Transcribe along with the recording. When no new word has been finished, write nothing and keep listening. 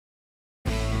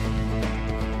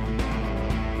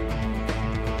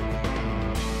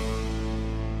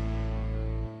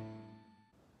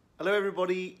Hello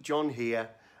everybody, John here,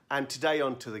 and today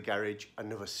on To The Garage,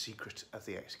 another secret of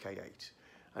the XK8.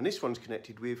 And this one's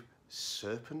connected with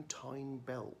serpentine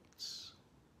belts.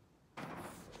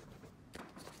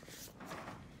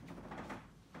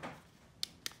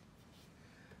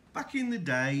 Back in the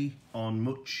day, on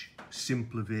much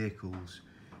simpler vehicles,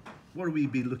 what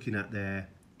we'd be looking at there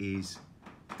is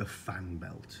the fan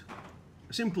belt.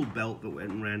 A simple belt that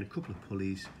went around a couple of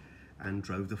pulleys and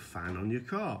drove the fan on your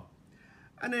car.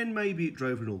 And then maybe it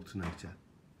drove an alternator.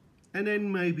 And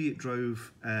then maybe it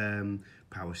drove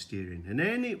power steering. And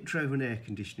then it drove an air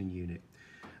conditioning unit.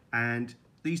 And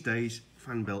these days,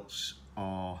 fan belts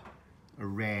are a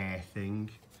rare thing.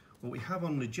 What we have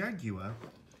on the Jaguar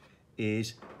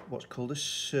is what's called a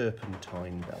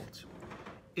serpentine belt.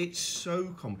 It's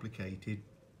so complicated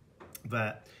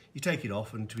that you take it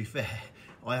off, and to be fair,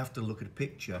 I have to look at a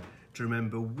picture to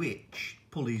remember which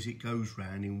pulleys it goes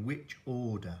round in which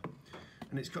order.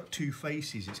 And it's got two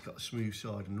faces, it's got the smooth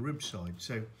side and the rib side.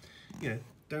 So, you know,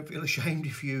 don't feel ashamed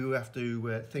if you have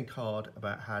to think hard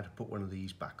about how to put one of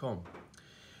these back on.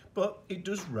 But it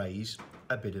does raise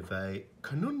a bit of a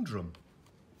conundrum.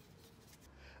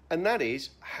 And that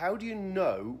is, how do you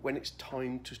know when it's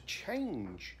time to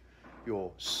change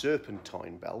your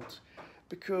serpentine belt?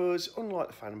 Because unlike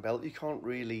the fan belt, you can't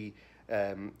really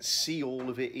see all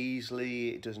of it easily.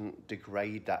 It doesn't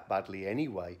degrade that badly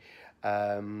anyway.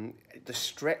 The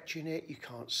stretch in it, you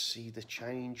can't see the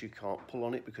change, you can't pull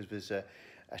on it because there's a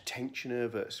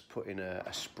tensioner that's putting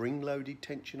a spring-loaded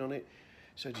tension on it.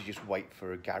 So do you just wait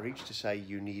for a garage to say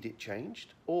you need it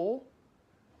changed? Or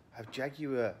have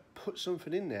Jaguar put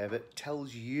something in there that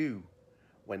tells you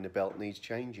when the belt needs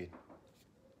changing?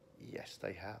 Yes,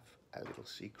 they have. A little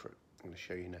secret I'm going to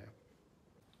show you now.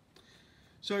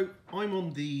 So I'm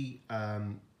on the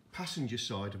passenger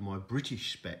side of my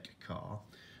British spec car,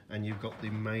 and you've got the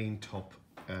main top,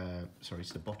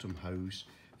 it's the bottom hose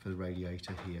for the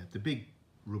radiator here, the big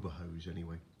rubber hose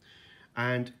anyway.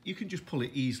 And you can just pull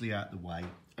it easily out the way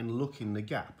and look in the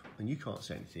gap, and you can't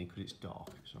see anything because it's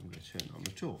dark, so I'm going to turn on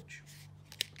the torch.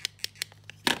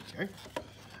 Okay.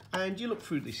 And you look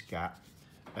through this gap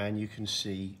and you can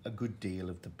see a good deal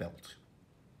of the belt.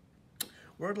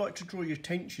 What I'd like to draw your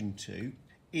attention to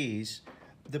is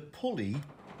the pulley,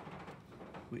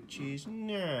 which is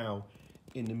now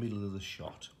in the middle of the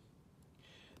shot.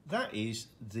 That is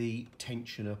the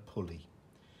tensioner pulley.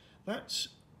 That's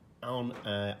on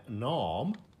an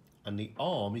arm, and the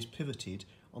arm is pivoted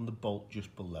on the bolt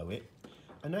just below it,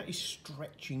 and that is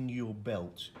stretching your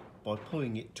belt by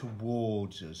pulling it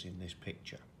towards us in this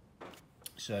picture.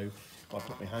 So if I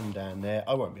put my hand down there,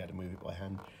 I won't be able to move it by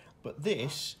hand, but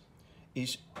this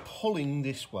is pulling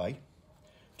this way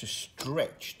to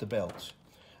stretch the belt.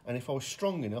 And if I was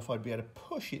strong enough, I'd be able to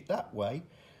push it that way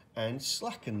and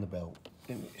slacken the belt.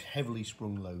 It's heavily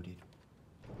sprung loaded.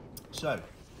 So,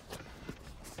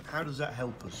 how does that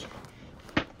help us?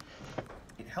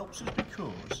 It helps us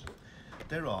because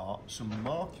there are some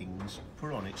markings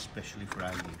put on it specially for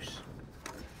our use.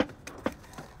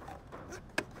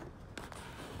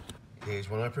 Here's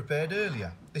one I prepared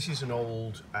earlier. This is an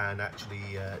old and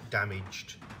actually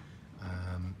damaged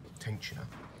tensioner,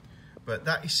 but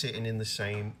that is sitting in the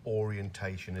same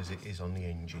orientation as it is on the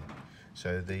engine.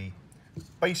 So the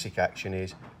basic action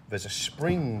is there's a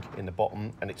spring in the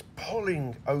bottom and it's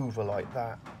pulling over like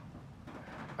that,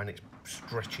 and it's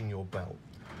stretching your belt.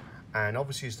 And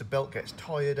obviously as the belt gets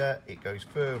tireder, it goes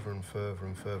further and further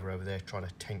and further over there trying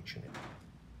to tension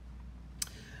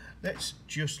it. Let's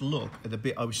just look at the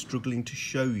bit I was struggling to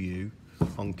show you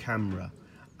on camera.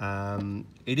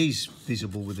 It is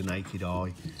visible with the naked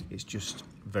eye. It's just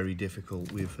very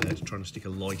difficult with trying to stick a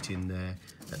light in there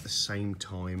at the same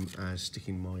time as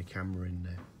sticking my camera in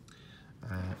there.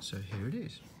 So here it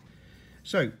is.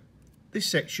 So this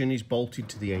section is bolted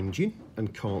to the engine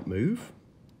and can't move.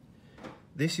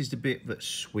 This is the bit that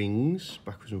swings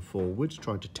backwards and forwards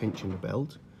trying to tension the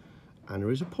belt, and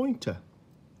there is a pointer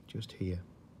just here.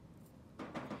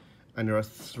 And there are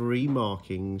three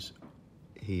markings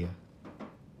here.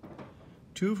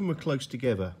 Two of them are close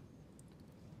together.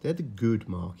 They're the good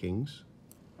markings.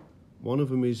 One of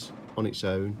them is on its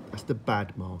own. That's the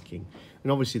bad marking.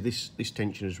 And obviously this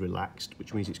tension is relaxed,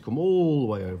 which means it's come all the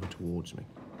way over towards me.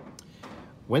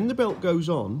 When the belt goes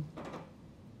on,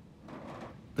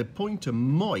 the pointer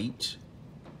might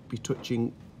be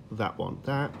touching that one.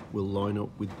 That will line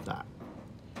up with that.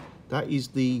 That is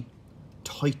the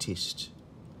tightest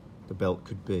the belt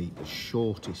could be, the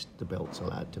shortest the belt's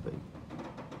allowed to be.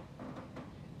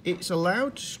 It's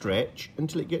allowed to stretch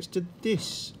until it gets to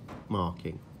this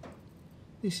marking.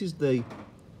 This is the,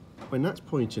 when that's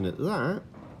pointing at that,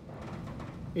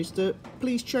 it's the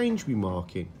please change me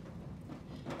marking.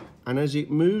 And as it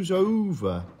moves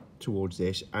over towards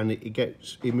this, and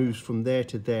it moves from there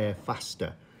to there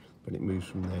faster, but it moves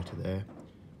from there to there.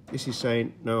 This is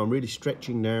saying, no, I'm really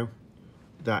stretching now.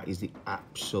 That is the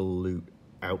absolute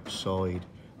outside,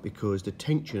 because the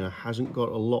tensioner hasn't got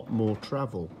a lot more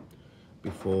travel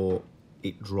before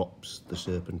it drops the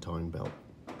serpentine belt.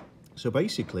 So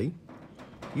basically,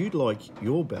 you'd like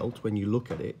your belt, when you look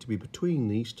at it, to be between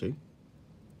these two.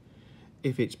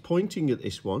 If it's pointing at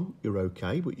this one, you're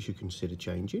okay, but you should consider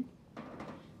changing.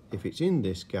 If it's in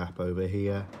this gap over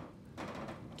here,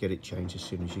 get it changed as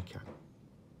soon as you can.